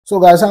So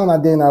guys, how are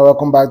you doing?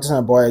 Welcome back to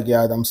my boy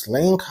again, Adam's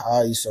Link.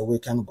 How is your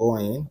weekend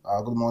going?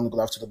 Good morning,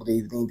 good afternoon, good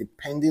evening,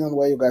 depending on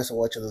where you guys are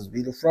watching this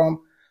video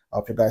from. I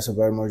hope you guys are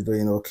very much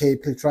doing okay.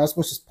 Please try as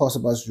much as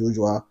possible as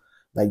usual.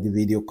 Like the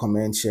video,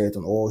 comment, share it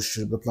on all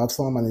social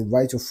platforms, and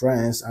invite your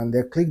friends. And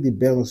then click the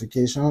bell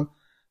notification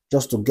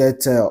just to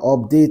get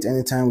update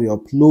anytime we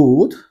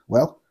upload.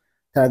 Well,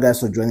 thank you guys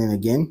for joining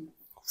again.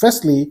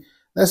 Firstly,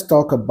 let's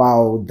talk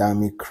about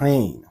Dammy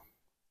Krane.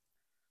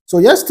 So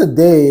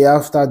yesterday,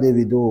 after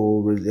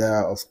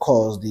Davido, of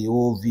course, the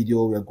whole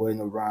video were going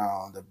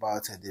around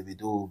about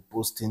Davido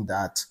boasting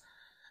that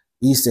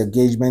his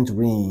engagement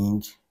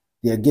ring,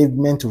 the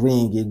engagement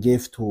ring he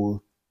gave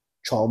to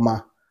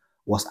Chioma,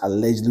 was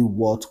allegedly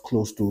worth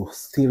close to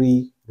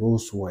 3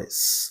 Rolls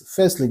Royce.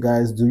 Firstly,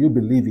 guys, do you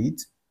believe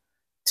it?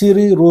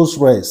 3 Rolls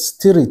Royce,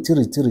 3.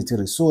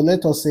 So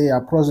let us say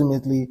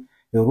approximately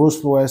a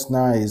Rolls Royce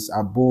now is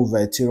above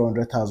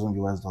 $300,000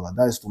 US.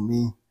 That is to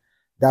me.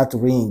 That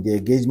ring, the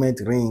engagement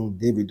ring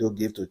Davido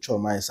gave to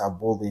Chioma, is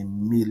above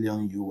 $1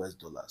 million US.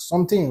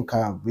 Something you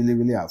can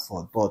really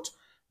afford. But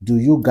do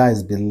you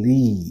guys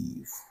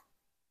believe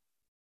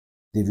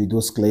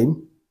Davido's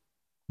claim?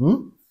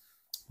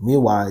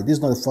 Meanwhile, this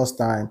is not the first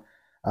time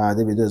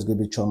Davido is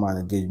giving Chioma an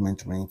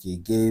engagement ring. He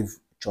gave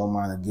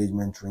Chioma an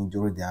engagement ring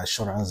during the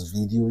assurance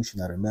video, if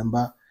you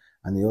remember.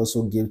 And he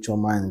also gave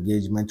Chioma an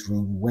engagement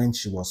ring when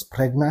she was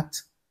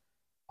pregnant.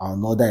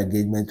 Another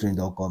engagement ring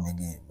don't come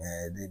again.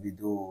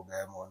 Davido,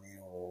 get money.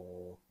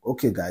 Oh.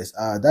 Okay, guys,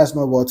 that's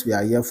not what we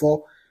are here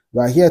for.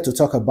 We are here to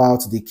talk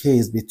about the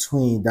case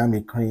between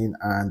Dammy Krane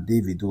and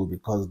Davido,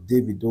 because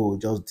Davido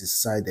just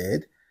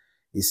decided,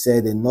 he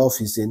said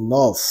enough is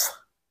enough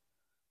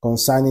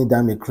concerning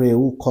Dammy Krane,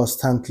 who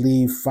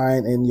constantly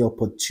find any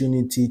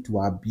opportunity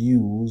to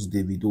abuse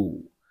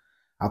Davido.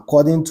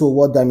 According to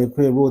what Dammy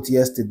Krane wrote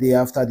yesterday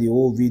after the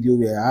whole video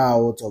were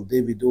out of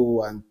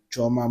Davido and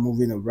Chioma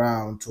moving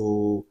around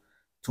to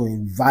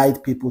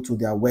invite people to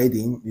their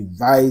wedding,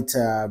 invite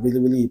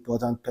really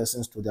important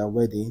persons to their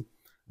wedding,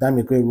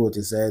 Dammy Krane wrote,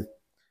 he said,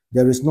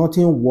 there is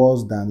nothing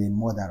worse than a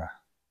murderer.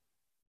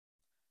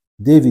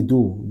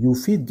 Davido, you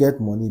fit get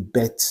money,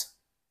 bet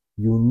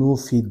you no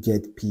fit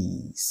get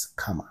peace.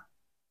 Come on.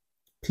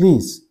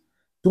 Please,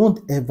 don't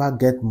ever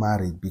get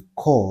married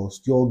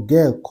because your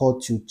girl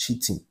caught you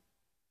cheating.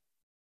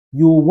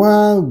 You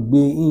want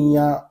be in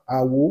your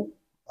awo,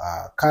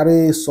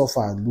 carry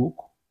suffer look.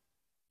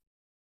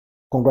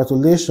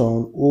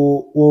 Congratulations,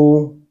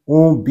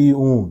 be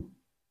on.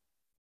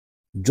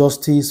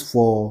 Justice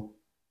for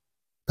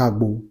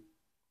Tagbo,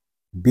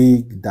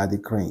 Big Daddy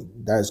Krane.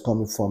 That is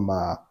coming from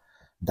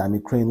Dammy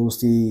Krane, who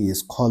still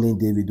is calling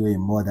Davido a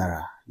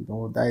murderer. You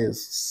know,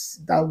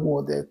 that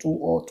word there too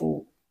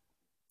auto.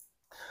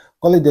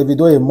 Calling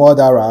Davido a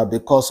murderer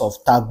because of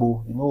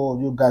Tagbo. You know,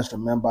 you guys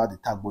remember the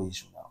Tagbo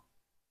issue now.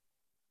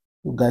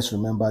 You guys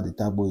remember the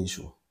Tagbo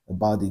issue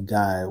about the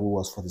guy who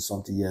was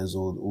 40-something years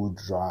old,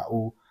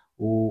 who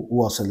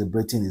was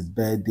celebrating his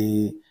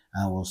birthday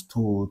and was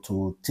told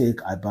to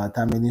take about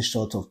how many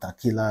shots of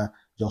tequila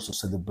just to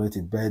celebrate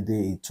his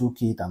birthday. He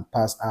took it and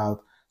passed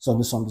out.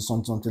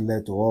 Something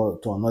led to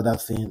another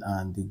thing,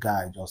 and the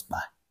guy just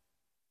died.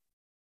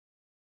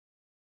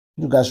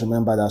 You guys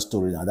remember that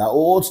story now? That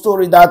old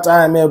story that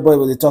time everybody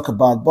will talk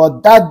about.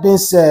 But that being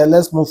said,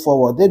 let's move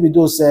forward.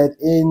 Davido said,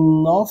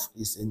 enough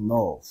is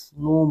enough.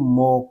 No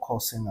more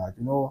cursing out.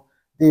 You know,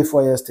 day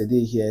before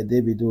yesterday here,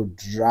 Davido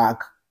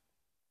dragged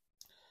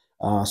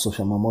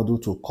Sophia Mamadou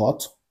to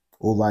court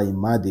over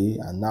Imade,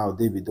 and now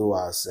Davido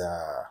has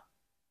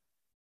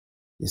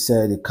he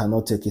said he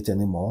cannot take it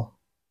anymore.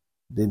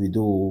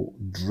 Davido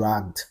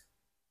dragged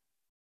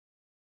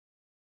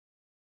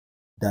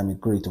Dammy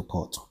Krane to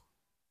court.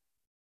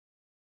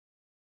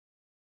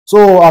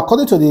 So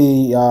according to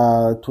the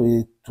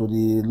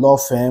law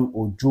firm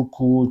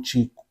Ojukwu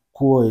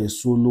Chikwe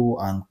Solo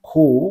and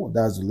Co.,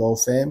 that's the law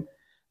firm,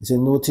 it's a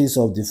notice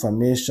of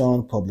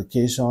defamation,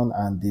 publication,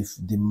 and the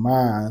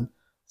demand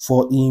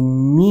for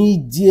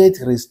immediate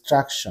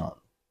retraction.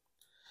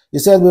 He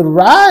said, we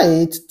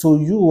write to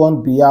you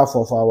on behalf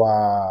of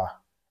our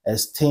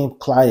esteemed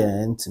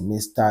client,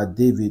 Mr.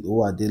 David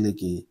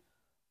Oadeleke,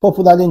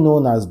 popularly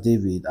known as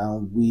David,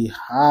 and we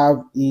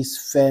have his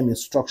firm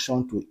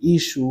instruction to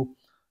issue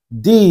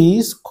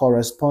this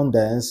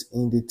correspondence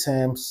in the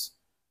terms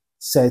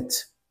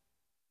set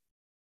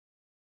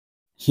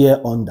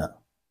hereunder.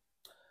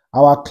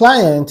 Our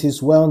client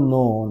is well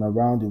known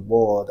around the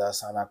world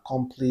as an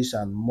accomplished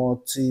and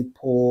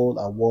multiple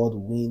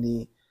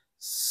award-winning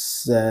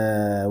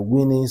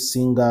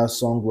singer,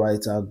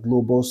 songwriter,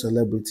 global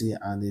celebrity,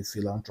 and a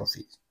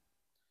philanthropist.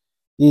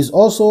 He is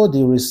also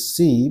the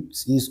recipient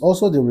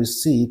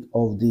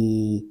of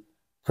the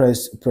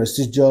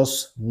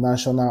prestigious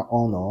national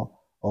honor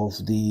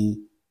of the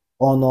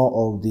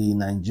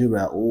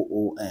Nigeria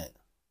OON.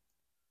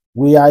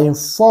 We are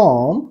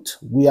informed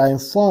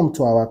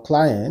to our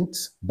client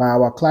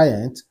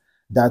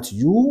that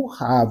you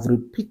have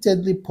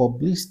repeatedly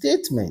published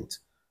statements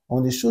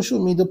on the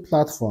social media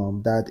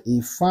platform that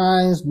he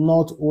finds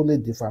not only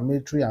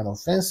defamatory and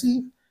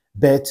offensive,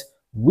 but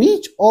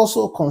which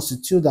also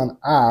constitute an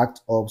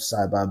act of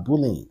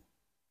cyberbullying.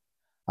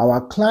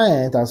 Our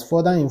client has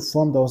further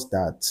informed us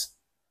that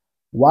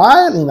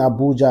while in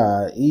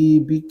Abuja, he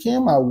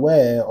became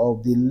aware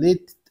of the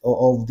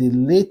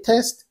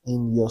latest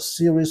in your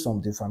series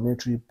of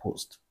defamatory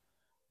posts,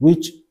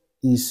 which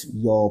is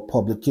your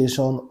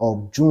publication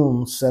of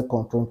June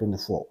 2nd,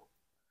 2024,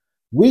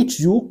 which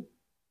you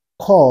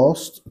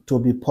caused to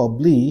be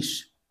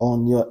published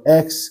on your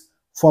X,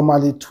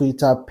 formerly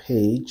Twitter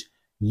page,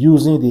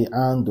 using the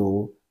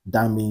handle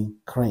Dammy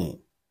Krane,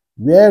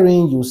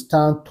 wherein you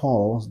stand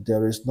tall,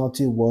 there is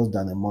nothing worse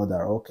than a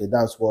murder. Okay,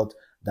 that's what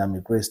Dammy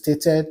Krane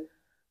stated.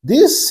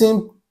 This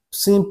simple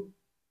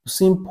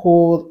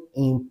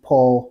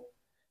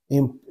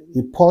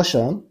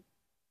portion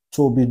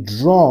to be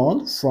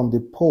drawn from the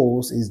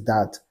post is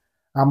that,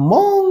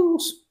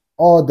 amongst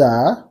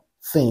other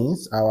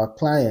things, our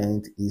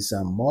client is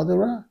a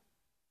murderer.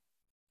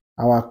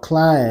 Our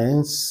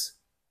client's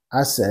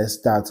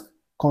assess that,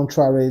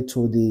 contrary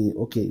to the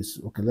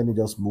let me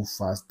just move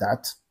fast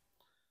that.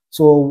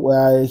 So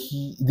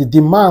the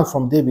demand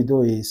from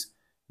Davido is,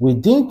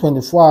 within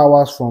 24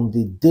 hours from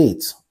the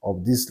date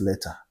of this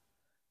letter,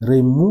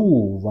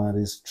 remove and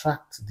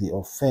retract the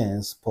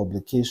offense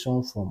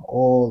publication from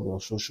all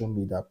your social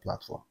media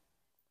platforms.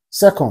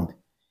 Second,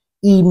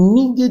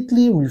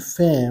 immediately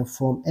refrain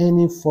from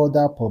any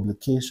further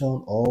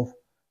publication of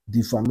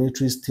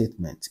defamatory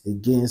statement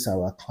against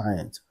our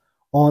client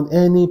on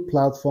any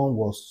platform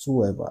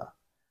whatsoever.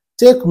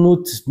 Take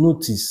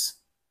notice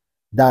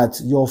that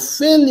your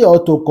failure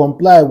to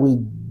comply with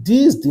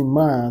this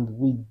demand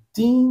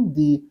within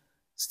the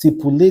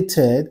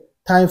stipulated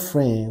time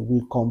frame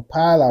will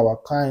compel our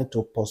client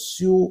to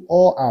pursue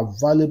all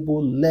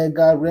available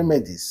legal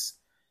remedies,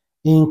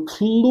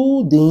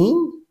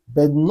 including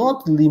but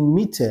not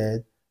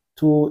limited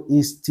to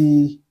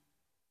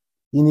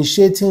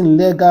initiating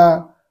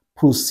legal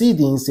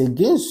proceedings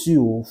against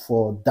you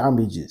for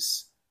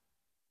damages.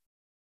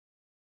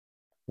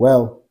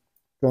 Well,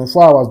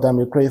 24 hours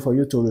Dammy Krane for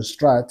you to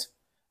retract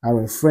and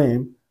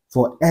refrain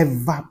for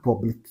ever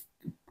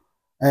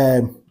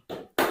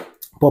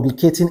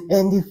publicating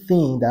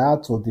anything that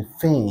had to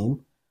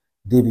defame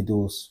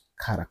Davido's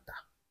character.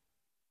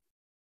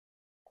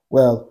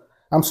 Well,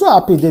 I'm so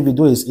happy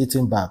Davido is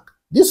eating back.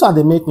 This one,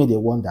 they make me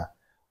wonder,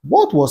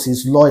 what was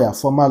his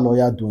former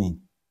lawyer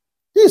doing?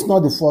 This is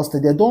not the first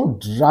thing. They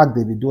don't drag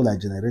Davido like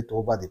generator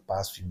over the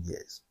past few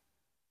years.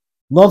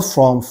 Not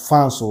from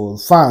fans or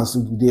fans,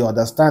 they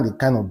understand the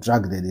kind of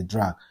drag that they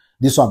drag.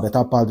 This one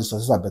better part, this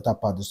one better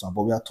part, this one.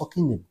 But we are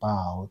talking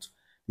about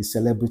the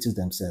celebrities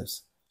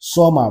themselves.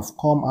 Some have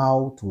come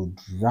out to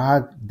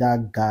drag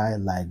that guy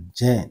like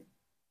Jen.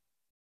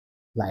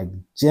 Like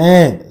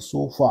Jen,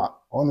 so far,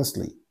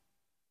 honestly.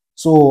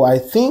 So I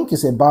think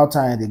it's about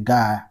time the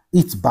guy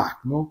eats back,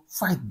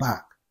 fight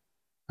back.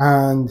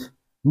 And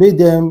make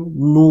them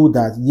know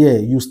that, yeah,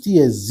 you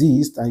still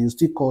exist and you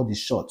still call the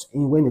shots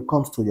when it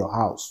comes to your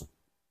house.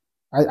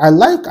 I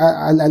like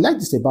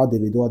this about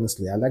Davido,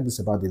 honestly. I like this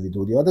about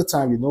Davido. The other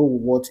time,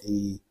 what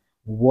he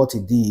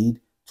did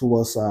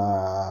towards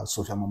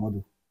Sophia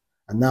Mamadou.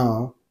 And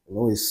now,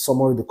 he's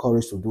summoning the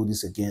courage to do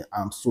this again.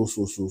 I'm so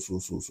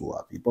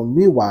happy. But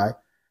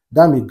meanwhile,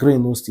 Dammy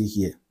Krane is still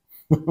here.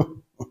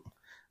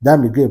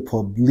 Dammy Krane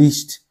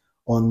published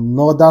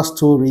another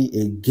story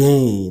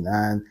again,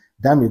 and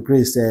Dammy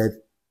Krane said,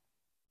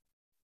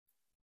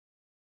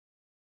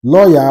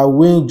 lawyer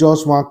wey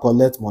just wan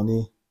collect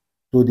money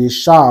to dey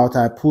shout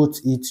I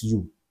put it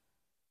you.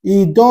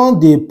 He don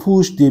dey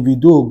push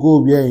Davido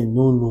go where he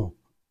no know.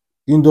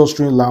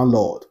 Industry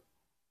landlord.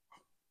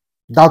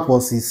 That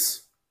was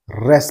his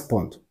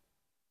response.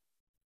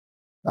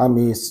 That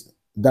means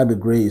Dammy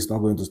Krane is not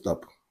going to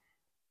stop.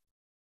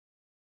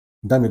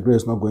 Dammy Krane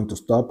is not going to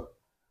stop.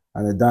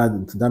 And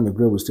Dammy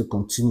Krane will still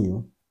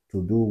continue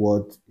to do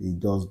what he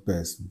does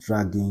best,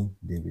 dragging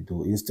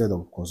Davido, instead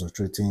of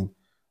concentrating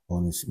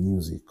on his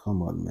music.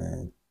 Come on,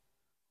 man.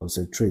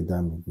 Concentrate,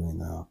 Dammy Krane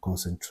now.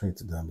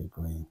 Concentrate, Dammy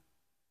Krane.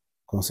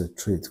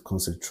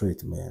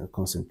 Concentrate, man.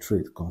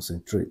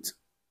 Concentrate.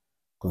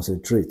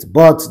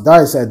 But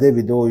that is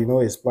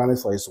Davido, is planning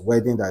for his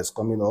wedding that is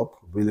coming up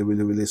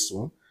really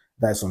soon.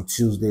 That is on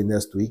Tuesday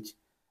next week.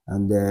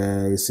 And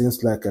it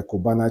seems like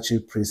Cubana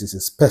Chief Priest is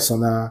his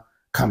personal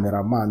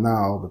cameraman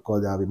now,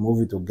 because they have been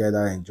moving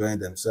together, enjoying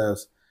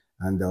themselves,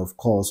 and of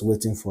course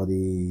waiting for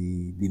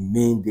the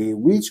main day,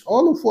 which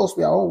all of us,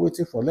 we are all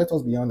waiting for. Let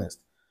us be honest,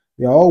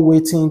 we are all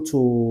waiting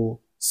to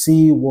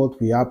see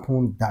what will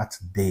happen that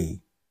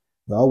day.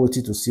 We are all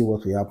waiting to see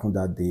what will happen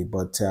that day,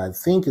 but I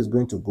think it's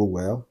going to go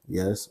well.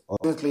 Yes,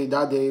 obviously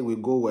that day will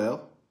go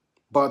well,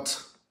 but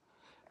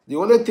the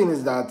only thing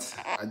is that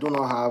I do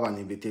not have an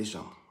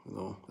invitation.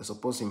 They're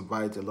supposed to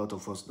invite a lot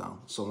of us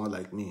down. Someone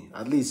like me.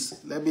 At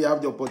least, let me have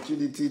the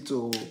opportunity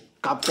to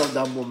capture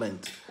that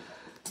moment.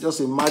 Just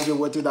imagine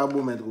what that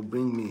moment will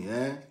bring me.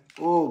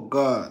 Oh,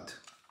 God.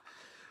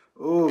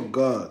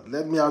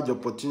 Let me have the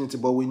opportunity.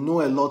 But we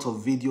know a lot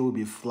of video will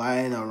be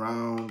flying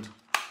around.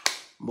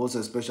 most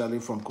especially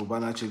from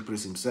Cubana Chief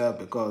Priest himself,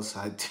 because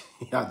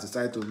he had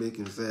decided to make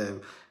himself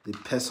the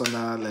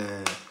personal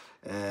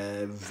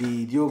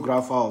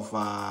videographer of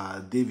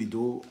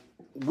Davido,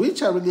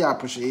 which I really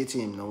appreciate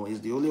him. You know,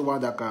 he's the only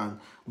one that can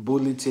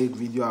boldly take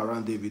video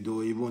around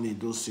Davido, even in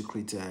those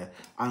secret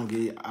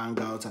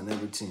hangouts and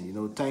everything. You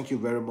know, thank you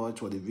very much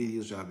for the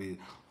videos you have been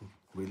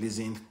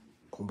releasing,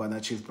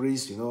 Cubana Chief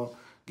Priest, you know,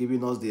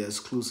 giving us the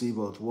exclusive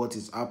of what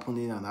is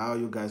happening and how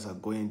you guys are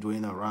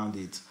doing around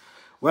it.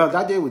 Well,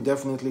 that day will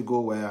definitely go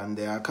well, and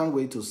I can't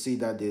wait to see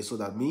that day so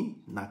that me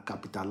not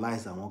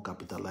capitalize and won't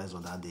capitalize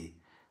on that day.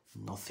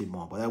 Nothing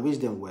more. But I wish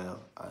them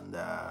well and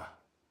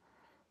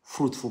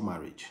fruitful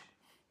marriage.